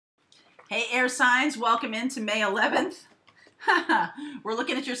Hey, air signs, welcome into May 11th. We're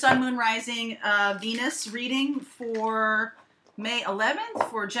looking at your sun, moon, rising, Venus reading for May 11th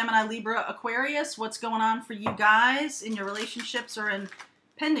for Gemini, Libra, Aquarius. What's going on for you guys in your relationships or in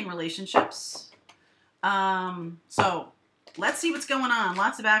pending relationships? So let's see what's going on.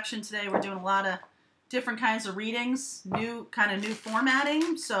 Lots of action today. We're doing a lot of different kinds of readings, new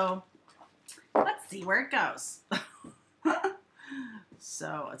formatting. So let's see where it goes.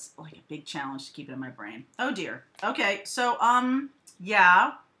 So it's like a big challenge to keep it in my brain. Oh dear. Okay, so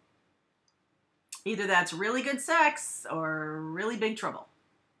yeah. Either that's really good sex or really big trouble.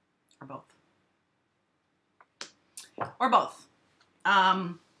 Or both. Or both.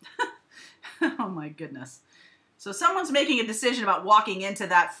 Oh my goodness. So someone's making a decision about walking into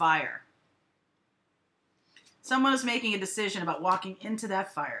that fire. Someone is making a decision about walking into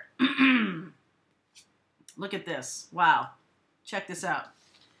that fire. Look at this. Wow. Check this out.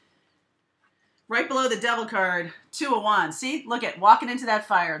 Right below the devil card, 2 of Wands. See, look at walking into that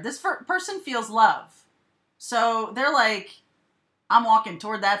fire. This person feels love. So they're like, I'm walking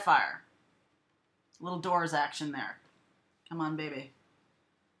toward that fire. Little Doors action there. Come on, baby.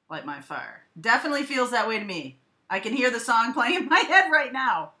 Light my fire. Definitely feels that way to me. I can hear the song playing in my head right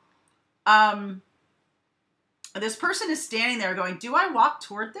now. This person is standing there going, do I walk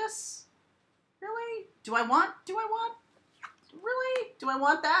toward this? Really? Do I want? Really? Do I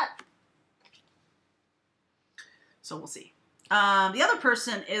want that? So we'll see. The other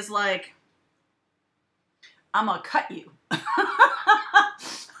person is like, I'm gonna cut you.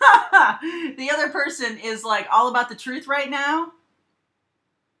 The other person is like all about the truth right now.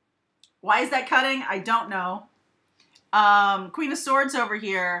 Why is that cutting? I don't know. Queen of Swords over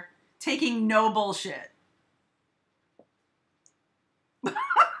here taking no bullshit.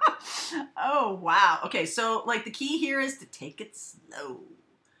 Oh, wow. Okay, so like the key here is to take it slow.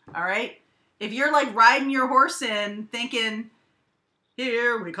 All right? If you're like riding your horse in thinking,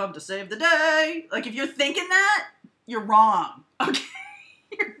 here we come to save the day. Like if you're thinking that, you're wrong. Okay?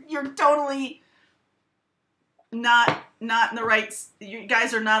 You're totally not in the right, you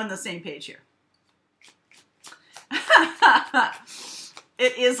guys are not on the same page here.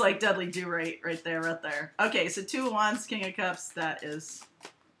 It is like Dudley Do-Right right there. Okay, so 2 of Wands, King of Cups, that is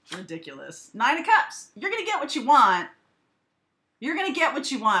ridiculous. 9 of Cups. You're going to get what you want. You're going to get what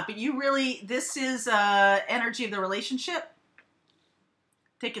you want, but you really, this is energy of the relationship.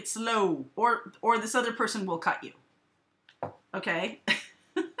 Take it slow, or this other person will cut you. Okay?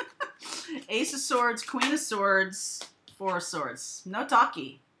 Ace of Swords, Queen of Swords, 4 of Swords. No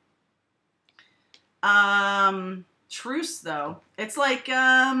talkie. Truce, though. It's like,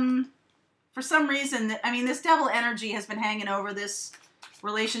 for some reason, I mean, this devil energy has been hanging over this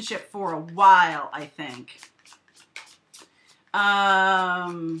relationship for a while, I think.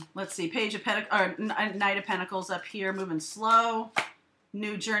 Let's see, Page of Pentacles, or Knight of Pentacles up here, moving slow.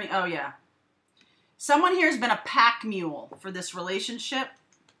 New journey. Oh, yeah. Someone here has been a pack mule for this relationship.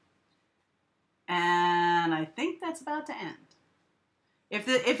 And I think that's about to end. If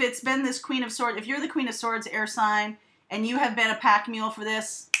it's been this Queen of Swords, if you're the Queen of Swords air sign, and you have been a pack mule for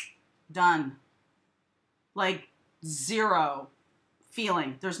this, done. Like, zero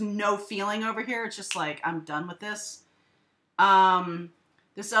feeling. There's no feeling over here. It's just like, I'm done with this.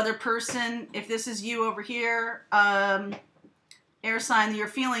 This other person, if this is you over here, air sign, you're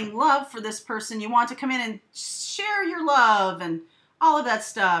feeling love for this person. You want to come in and share your love and all of that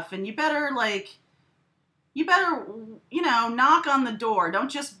stuff. And you better, you know, knock on the door. Don't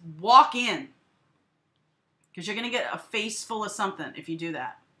just walk in. Because you're going to get a face full of something if you do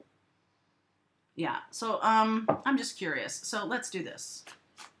that. Yeah, so I'm just curious. So let's do this.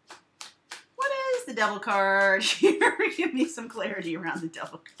 What is the devil card here? Give me some clarity around the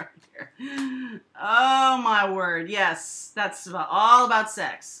devil card here. Oh my word, yes. That's all about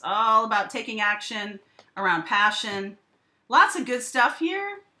sex. All about taking action around passion. Lots of good stuff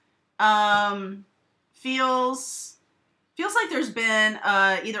here. Feels like there's been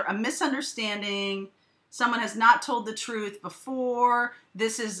either a misunderstanding. Someone has not told the truth before.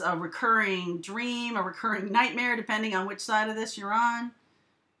 This is a recurring dream, a recurring nightmare, depending on which side of this you're on.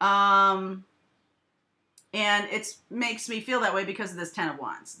 And it makes me feel that way because of this 10 of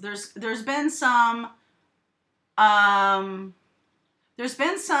Wands. There's been some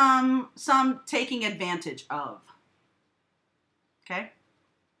taking advantage of. Okay?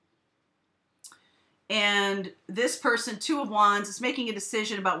 And this person, 2 of Wands, is making a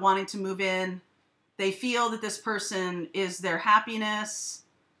decision about wanting to move in. They feel that this person is their happiness.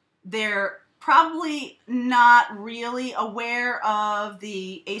 They're probably not really aware of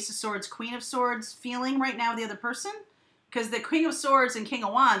the Ace of Swords, Queen of Swords feeling right now with the other person. Because the King of Swords and King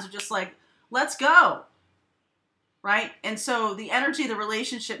of Wands are just like, let's go. Right? And so the energy of the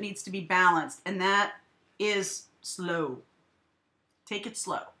relationship needs to be balanced. And that is slow. Take it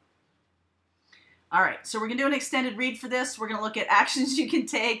slow. All right. So we're going to do an extended read for this. We're going to look at actions you can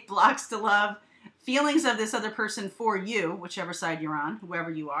take, blocks to love, feelings of this other person for you, whichever side you're on, whoever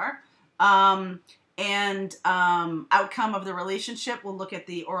you are, and outcome of the relationship. We'll look at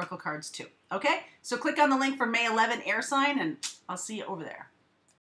the oracle cards too. Okay? So click on the link for May 11 air sign, and I'll see you over there.